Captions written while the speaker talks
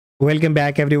Welcome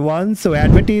back everyone. So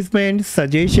advertisements,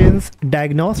 suggestions,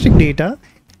 diagnostic data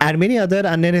and many other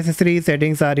unnecessary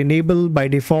settings are enabled by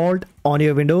default on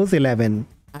your Windows 11.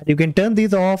 And you can turn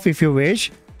these off if you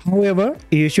wish. However,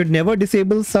 you should never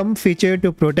disable some feature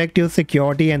to protect your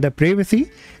security and the privacy.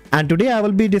 And today I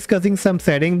will be discussing some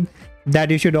settings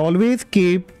that you should always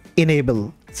keep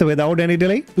enabled. So without any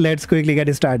delay, let's quickly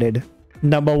get started.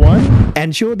 Number 1,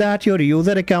 ensure that your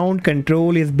user account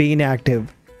control is being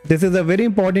active. This is a very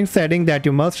important setting that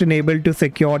you must enable to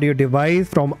secure your device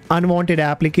from unwanted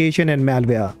application and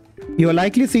malware. You will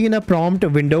likely see a prompt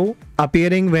window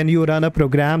appearing when you run a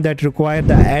program that requires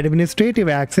the administrative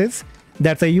access.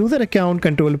 That's a user account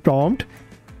control prompt.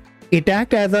 It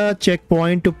acts as a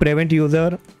checkpoint to prevent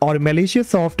user or malicious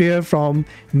software from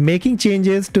making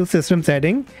changes to system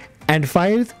setting and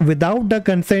files without the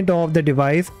consent of the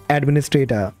device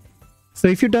administrator. So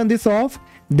if you turn this off,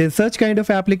 then such kind of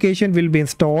application will be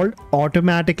installed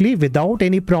automatically without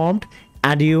any prompt,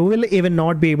 and you will even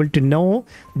not be able to know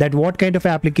that what kind of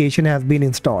application has been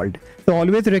installed. So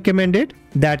always recommended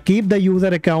that keep the user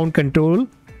account control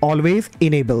always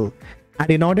enable. And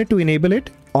in order to enable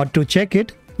it or to check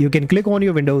it, you can click on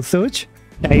your Windows search,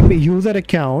 type user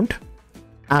account,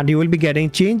 and you will be getting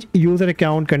change user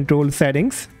account control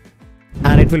settings,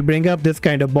 and it will bring up this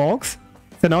kind of box.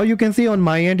 So now you can see on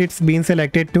my end it's been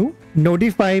selected to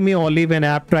notify me only when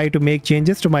app try to make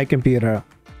changes to my computer.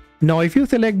 Now if you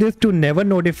select this to never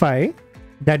notify,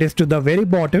 that is to the very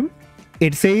bottom,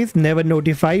 it says never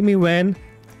notify me when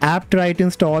app try to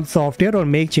install software or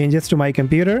make changes to my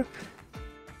computer.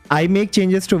 I make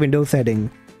changes to Windows setting.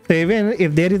 So even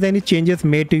if there is any changes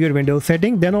made to your Windows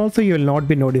setting, then also you will not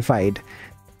be notified.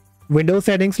 Windows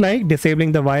settings like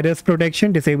disabling the virus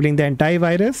protection, disabling the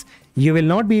antivirus, you will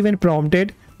not be even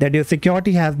prompted that your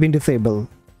security has been disabled.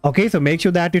 Okay, so make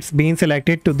sure that it's been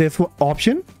selected to this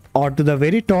option or to the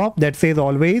very top that says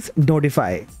always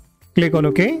notify. Click on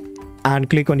OK and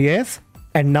click on yes,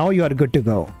 and now you are good to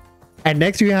go. And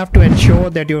next you have to ensure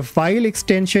that your file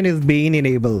extension is being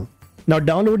enabled. Now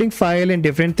downloading file and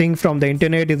different things from the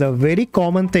internet is a very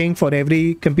common thing for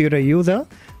every computer user.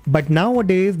 But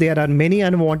nowadays there are many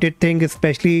unwanted things,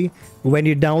 especially when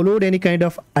you download any kind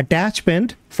of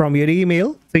attachment from your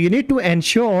email. So you need to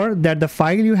ensure that the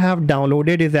file you have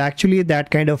downloaded is actually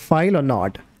that kind of file or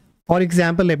not. For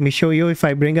example, let me show you. If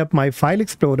I bring up my file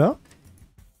explorer,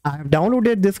 I have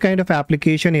downloaded this kind of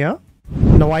application here.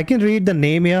 Now I can read the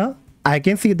name here. I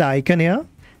can see the icon here.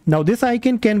 Now this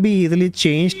icon can be easily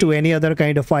changed to any other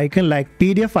kind of icon like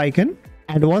PDF icon.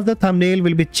 And once the thumbnail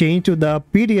will be changed to the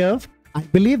PDF, I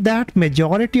believe that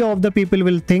majority of the people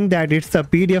will think that it's a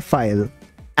PDF file.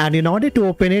 And in order to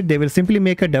open it, they will simply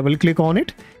make a double click on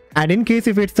it. And in case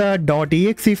if it's a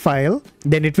 .exe file,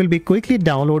 then it will be quickly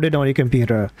downloaded on your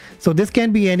computer. So this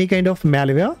can be any kind of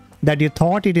malware that you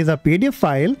thought it is a PDF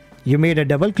file, you made a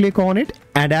double click on it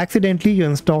and accidentally you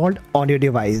installed on your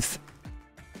device.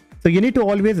 So you need to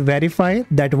always verify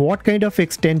that what kind of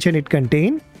extension it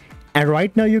contains. And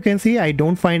right now you can see I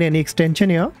don't find any extension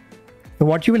here. So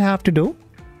what you will have to do,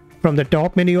 from the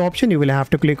top menu option, you will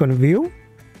have to click on view,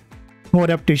 go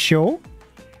up to show,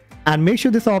 and make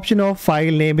sure this option of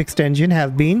file name extension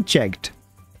has been checked.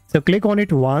 So click on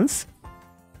it once,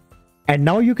 and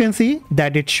now you can see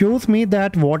that it shows me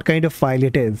that what kind of file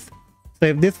it is. So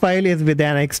if this file is with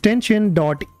an extension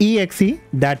 .exe,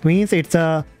 that means it's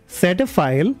a setup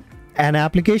file, an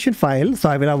application file, so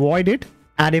I will avoid it.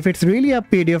 And if it's really a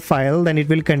PDF file, then it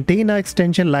will contain an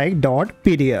extension like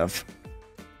 .pdf.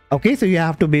 Okay, so you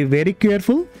have to be very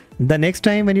careful the next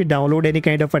time when you download any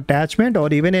kind of attachment or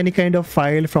even any kind of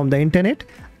file from the internet.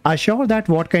 Assure that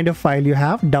what kind of file you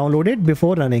have downloaded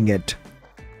before running it.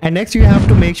 And next you have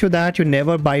to make sure that you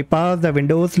never bypass the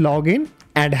Windows login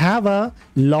and have a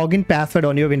login password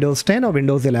on your Windows 10 or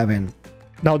Windows 11.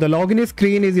 Now the login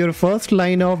screen is your first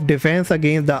line of defense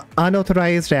against the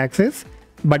unauthorized access.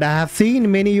 But I have seen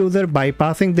many users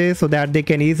bypassing this so that they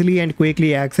can easily and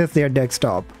quickly access their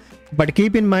desktop. But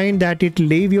keep in mind that it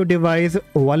leaves your device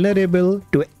vulnerable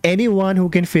to anyone who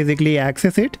can physically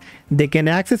access it. They can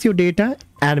access your data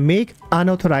and make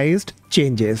unauthorized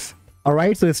changes.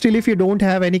 Alright, so still if you don't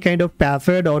have any kind of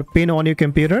password or PIN on your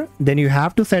computer, then you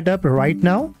have to set up right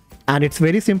now. And it's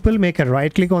very simple. Make a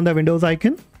right click on the Windows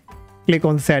icon. Click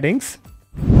on settings.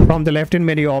 From the left hand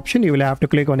menu option, you will have to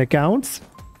click on accounts.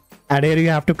 And here you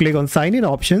have to click on sign in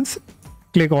options.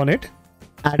 Click on it.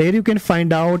 And here you can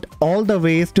find out all the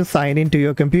ways to sign into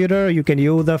your computer. You can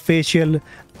use the facial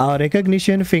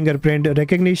recognition, fingerprint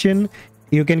recognition.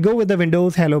 You can go with the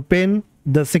Windows Hello PIN,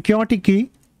 the security key,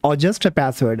 or just a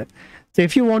password. So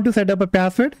if you want to set up a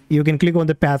password, you can click on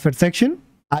the password section.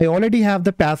 I already have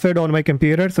the password on my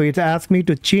computer, so it's asked me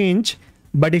to change.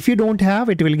 But if you don't have,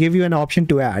 it will give you an option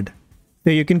to add. So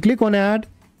you can click on add,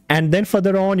 and then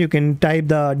further on you can type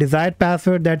the desired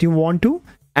password that you want to.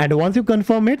 And once you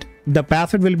confirm it, the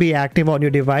password will be active on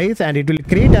your device and it will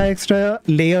create an extra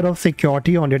layer of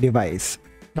security on your device.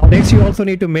 Now next, you also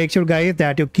need to make sure, guys,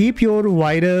 that you keep your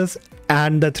virus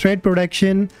and the threat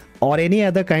protection or any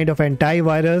other kind of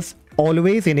antivirus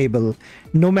always enable.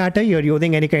 No matter you're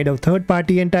using any kind of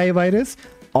third-party antivirus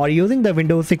or using the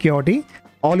Windows security,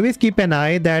 always keep an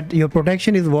eye that your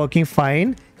protection is working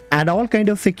fine and all kind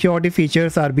of security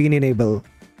features are being enabled.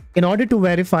 In order to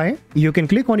verify, you can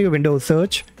click on your Windows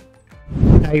search,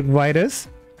 type virus,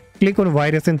 click on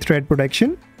virus and threat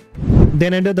protection.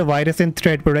 Then under the virus and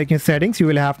threat protection settings, you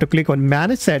will have to click on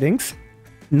manage settings.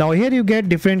 Now here you get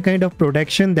different kind of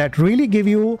protection that really give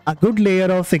you a good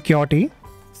layer of security.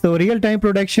 So real-time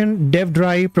protection, dev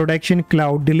drive protection,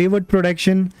 cloud delivered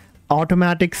protection,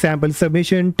 automatic sample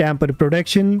submission, tamper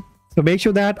protection. So make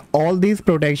sure that all these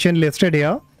protection listed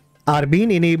here are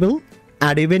being enabled,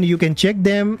 and even you can check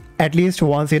them at least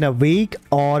once in a week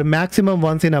or maximum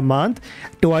once in a month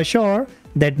to assure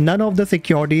that none of the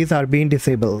securities are being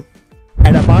disabled.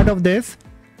 And a part of this,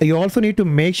 you also need to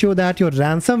make sure that your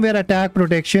ransomware attack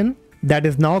protection, that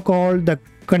is now called the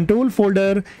control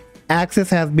folder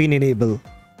access, has been enabled.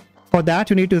 For that,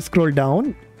 you need to scroll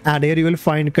down and here you will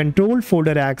find control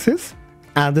folder access.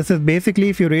 And this is basically,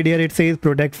 if you read here, it says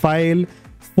protect file,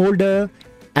 folder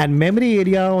and memory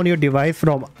area on your device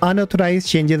from unauthorized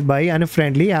changes by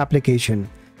unfriendly application.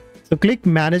 So click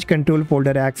manage control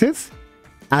folder access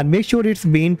and make sure it's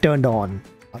been turned on.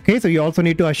 Okay, so you also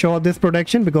need to assure this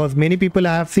protection because many people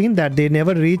I have seen that they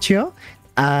never reach here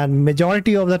and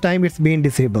majority of the time it's been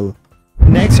disabled.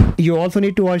 Next, you also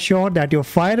need to assure that your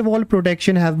firewall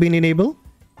protection has been enabled,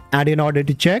 and in order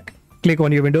to check, click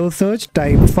on your Windows search,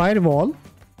 type firewall,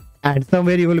 and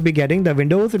somewhere you will be getting the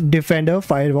Windows Defender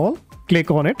firewall. Click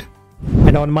on it,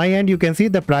 and on my end you can see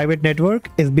the private network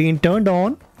is being turned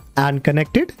on and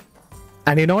connected.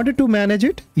 And in order to manage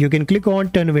it, you can click on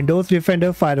turn Windows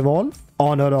Defender firewall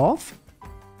on or off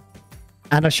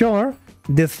and assure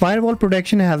this firewall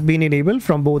protection has been enabled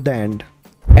from both the end.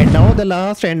 And now the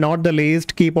last and not the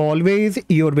least, keep always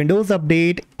your Windows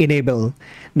Update enabled.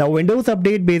 Now Windows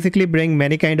Update basically bring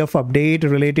many kind of update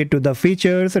related to the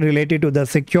features, related to the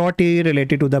security,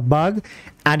 related to the bug,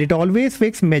 and it always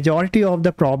fix majority of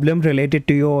the problem related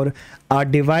to your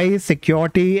device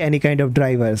security, any kind of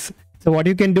drivers. So what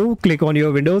you can do, click on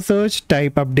your Windows search,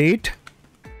 type update.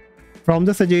 From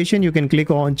the suggestion, you can click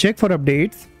on check for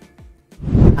updates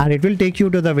and it will take you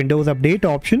to the Windows Update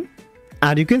option.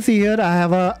 And you can see here I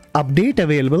have a update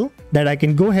available that I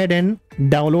can go ahead and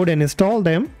download and install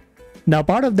them. Now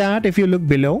part of that, if you look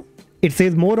below, it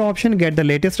says more option, get the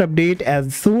latest update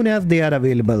as soon as they are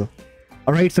available.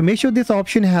 Alright, so make sure this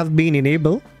option has been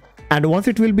enabled, and once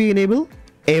it will be enabled,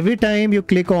 every time you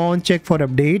click on check for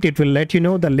update, it will let you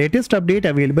know the latest update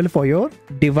available for your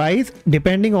device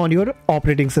depending on your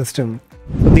operating system.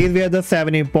 So these were the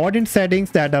 7 important settings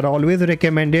that are always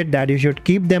recommended that you should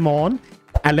keep them on.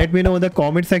 And let me know in the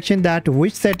comment section that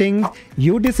which settings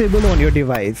you disable on your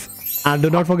device. And do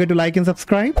not forget to like and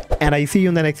subscribe. And I see you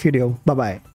in the next video. Bye bye.